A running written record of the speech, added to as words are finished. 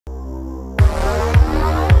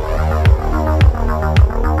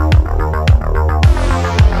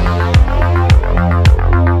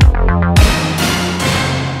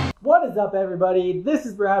What is up, everybody? This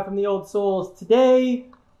is Brad from the OldSols. Today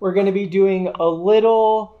we're going to be doing a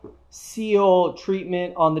little seal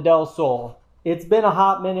treatment on the Del Sol. It's been a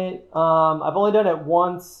hot minute. I've only done it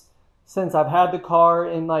once since I've had the car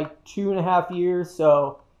in like 2.5 years,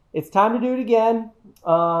 so it's time to do it again.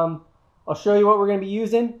 I'll show you what we're going to be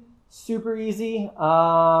using. Super easy.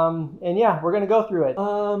 And yeah, we're going to go through it.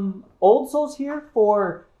 OldSols here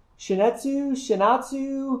for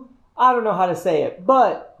ShinEtsu. I don't know how to say it,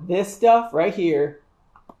 but this stuff right here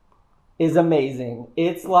is amazing.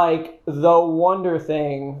 It's like the wonder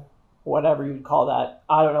thing, whatever you'd call that.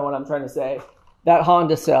 I don't know what I'm trying to say. That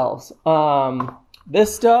Honda sells.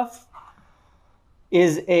 This stuff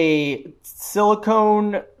is a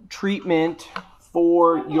silicone treatment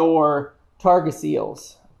for your targa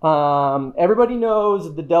seals. Everybody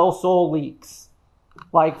knows the Del Sol leaks,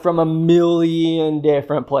 like from a million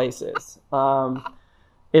different places.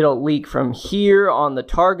 It'll leak from here on the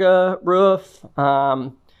targa roof.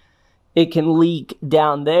 It can leak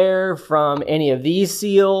down there from any of these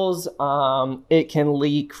seals. It can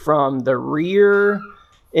leak from the rear.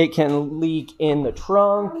 It can leak in the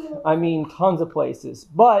trunk. I mean, tons of places.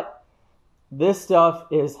 But this stuff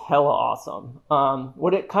is hella awesome.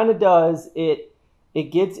 What it kind of does, it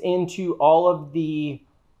gets into all of the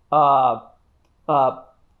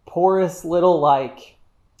porous little like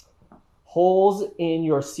holes in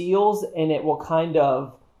your seals, and it will kind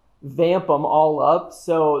of vamp them all up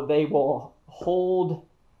so they will hold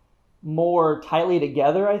more tightly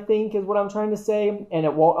together, I think is what I'm trying to say, and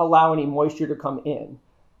it won't allow any moisture to come in.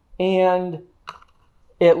 And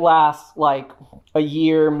it lasts like a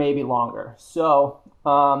year, maybe longer. So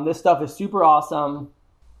this stuff is super awesome.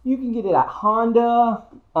 You can get it at Honda.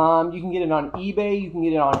 You can get it on eBay. You can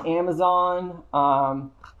get it on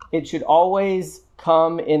Amazon. It should always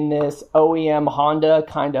come in this OEM Honda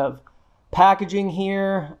kind of packaging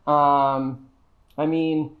here. I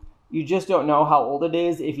mean, you just don't know how old it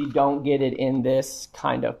is if you don't get it in this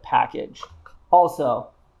kind of package. Also,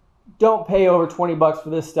 don't pay over 20 bucks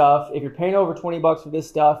for this stuff. If you're paying over 20 bucks for this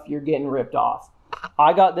stuff, you're getting ripped off.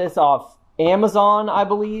 I got this off Amazon, I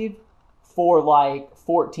believe, for like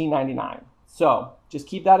 $14.99. So just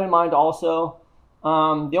keep that in mind also.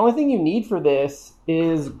 The only thing you need for this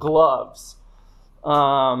is gloves.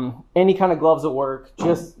 Any kind of gloves will work.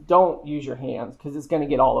 Just don't use your hands because it's going to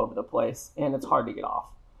get all over the place and it's hard to get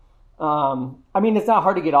off. I mean, it's not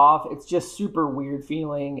hard to get off. It's just super weird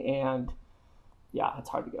feeling, and yeah, it's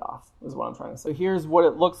hard to get off is what I'm trying to say. So here's what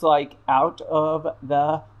it looks like out of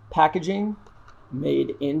the packaging.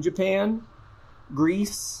 Made in Japan.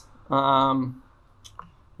 Greece.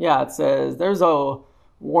 Yeah, it says there's a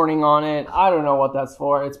warning on it. I don't know what that's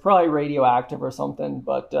for. It's probably radioactive or something,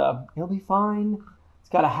 but it'll be fine. It's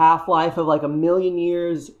got a half-life of like 1,000,000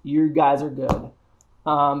 years. You guys are good.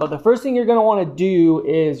 But the first thing you're going to want to do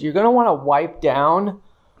is you're going to want to wipe down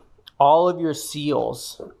all of your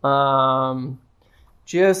seals.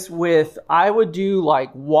 Just with, I would do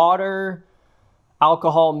like water,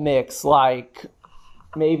 alcohol mix, like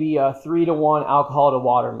maybe a 3-to-1 alcohol to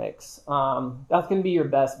water mix. That's going to be your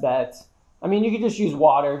best bet. I mean, you could just use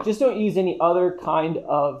water. Just don't use any other kind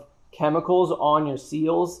of chemicals on your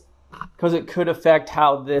seals because it could affect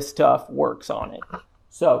how this stuff works on it.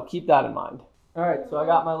 So keep that in mind. All right, so I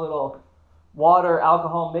got my little water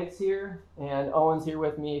alcohol mix here, and Owen's here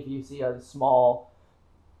with me if you see a small,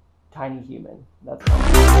 tiny human. That's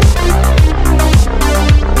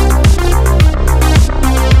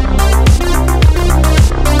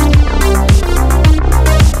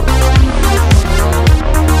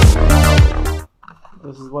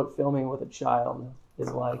This is what filming with a child is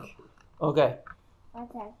like. Okay.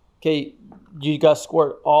 Okay. Okay, you got to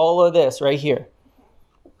squirt all of this right here.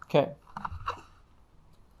 Okay.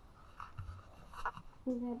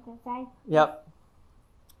 Is that the side? Yep.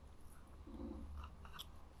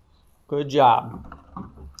 Good job.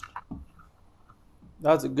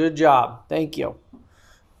 That's a good job. Thank you.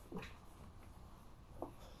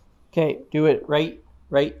 Okay, do it right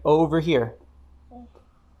over here.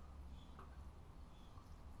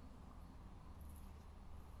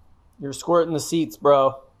 You're squirting the seats,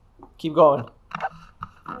 bro. Keep going.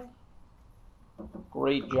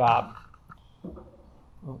 Great job.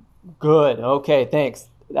 Good. Okay, thanks.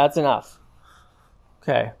 That's enough.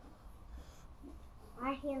 Okay.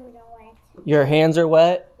 My hands are wet. Your hands are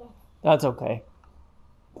wet? Yes. That's okay.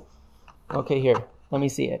 Okay, here. Let me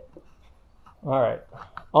see it. All right.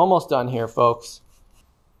 Almost done here, folks.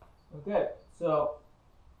 Okay, so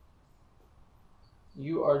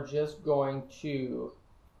you are just going to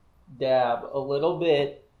dab a little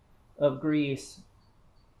bit of grease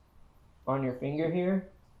on your finger here.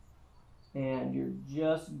 And you're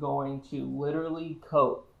just going to literally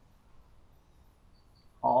coat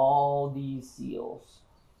all these seals.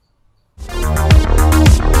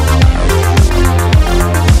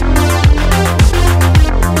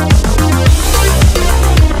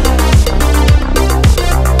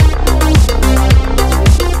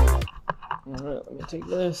 Alright, let me take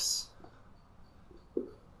this.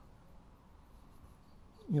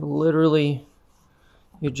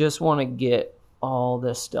 You just want to get all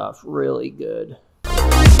this stuff really good.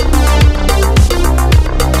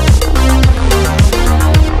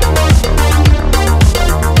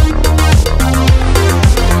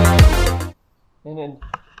 And then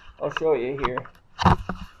I'll show you here.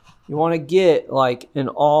 You want to get like in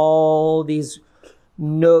all these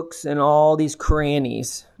nooks and all these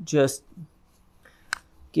crannies. Just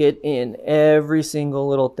get in every single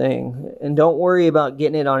little thing. And don't worry about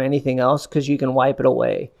getting it on anything else because you can wipe it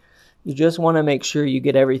away. You just want to make sure you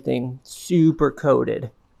get everything super coated.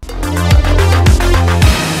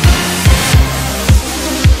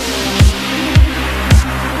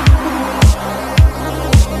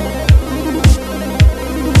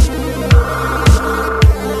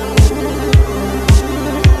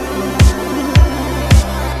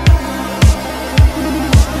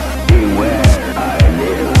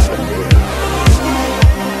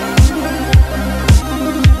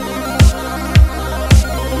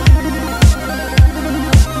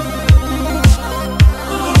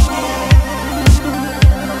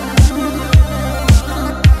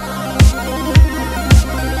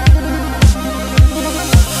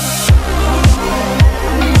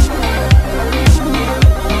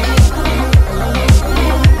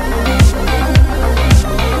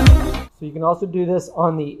 You can also do this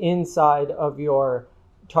on the inside of your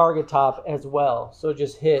targa top as well. So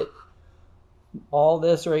just hit all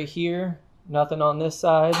this right here, nothing on this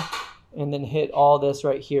side, and then hit all this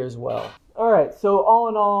right here as well. All right, so all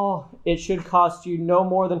in all, it should cost you no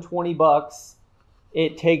more than 20 bucks.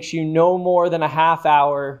 It takes you no more than a half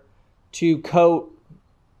hour to coat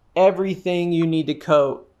everything you need to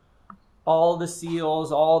coat. All the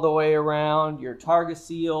seals all the way around, your targa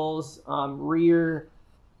seals, rear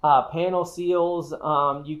panel seals.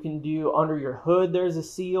 You can do under your hood, there's a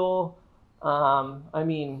seal. I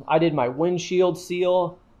mean, I did my windshield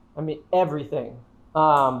seal. I mean, everything.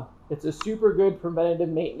 It's a super good preventative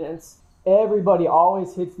maintenance. Everybody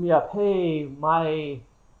always hits me up. Hey, my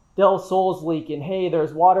OldSols leaking. Hey,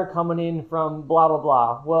 there's water coming in from blah, blah,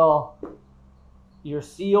 blah. Well, your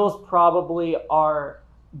seals probably are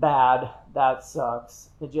bad. That sucks.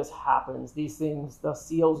 It just happens. These things, the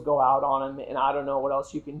seals go out on them, and I don't know what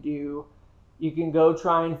else you can do. You can go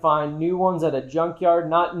try and find new ones at a junkyard.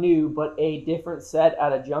 Not new, but a different set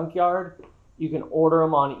at a junkyard. You can order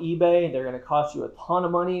them on eBay. They're going to cost you a ton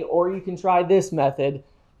of money. Or you can try this method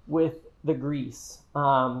with the grease.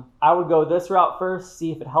 I would go this route first,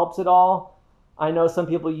 see if it helps at all. I know some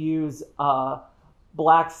people use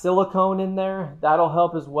black silicone in there. That'll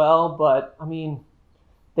help as well, but I mean,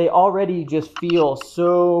 they already just feel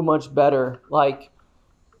so much better. Like,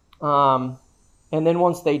 and then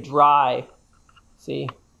once they dry, see,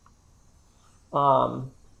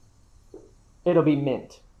 it'll be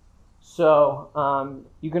mint. So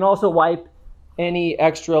you can also wipe any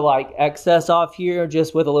extra like excess off here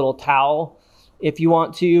just with a little towel if you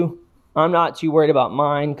want to. I'm not too worried about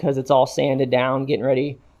mine because it's all sanded down, getting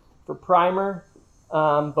ready for primer.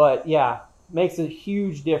 But yeah, makes a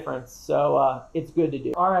huge difference. So it's good to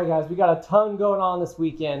do. All right, guys, we got a ton going on this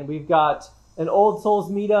weekend. We've got an OldSols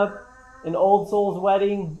meetup, an OldSols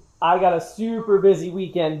wedding. I got a super busy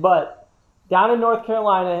weekend, but down in North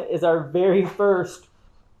Carolina is our very first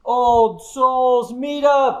OldSols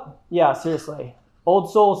meetup. Yeah, seriously.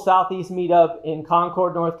 OldSols Southeast meetup in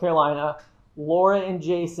Concord, North Carolina. Laura and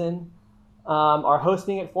Jason are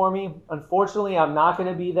hosting it for me. Unfortunately, I'm not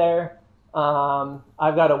going to be there.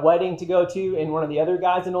 I've got a wedding to go to, and one of the other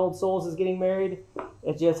guys in OldSols is getting married.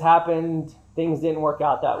 It just happened. Things didn't work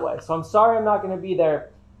out that way. So I'm sorry I'm not going to be there,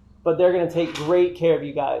 but they're going to take great care of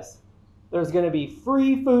you guys. There's going to be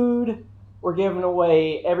free food. We're giving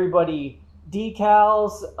away everybody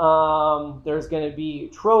decals. There's going to be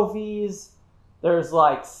trophies. There's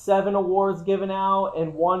like 7 awards given out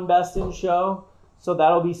and 1 best in show. So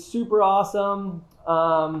that'll be super awesome.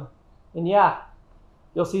 And yeah,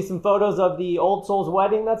 you'll see some photos of the OldSols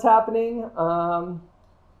wedding that's happening.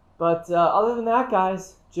 But other than that,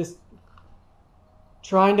 guys, just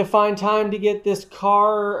trying to find time to get this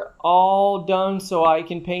car all done so I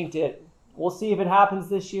can paint it. We'll see if it happens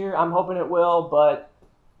this year. I'm hoping it will, but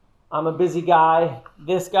I'm a busy guy.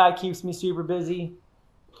 This guy keeps me super busy.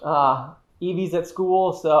 Evie's at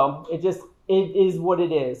school, so it is what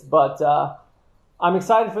it is. But I'm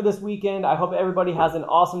excited for this weekend. I hope everybody has an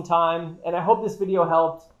awesome time, and I hope this video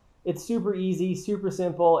helped. It's super easy, super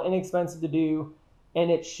simple, inexpensive to do,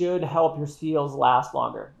 and it should help your seals last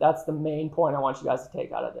longer. That's the main point I want you guys to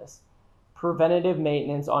take out of this. Preventative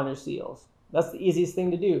maintenance on your seals. That's the easiest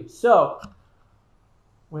thing to do. So,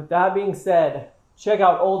 with that being said, check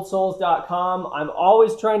out OldSols.com. I'm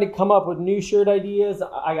always trying to come up with new shirt ideas.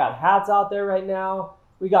 I got hats out there right now.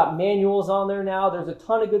 We got manuals on there now. There's a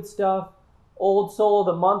ton of good stuff. Old Soul of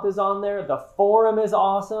the Month is on there. The forum is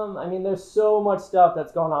awesome. I mean, there's so much stuff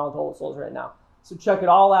that's going on with Old Souls right now. So check it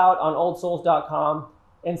all out on OldSols.com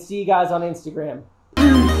and see you guys on Instagram.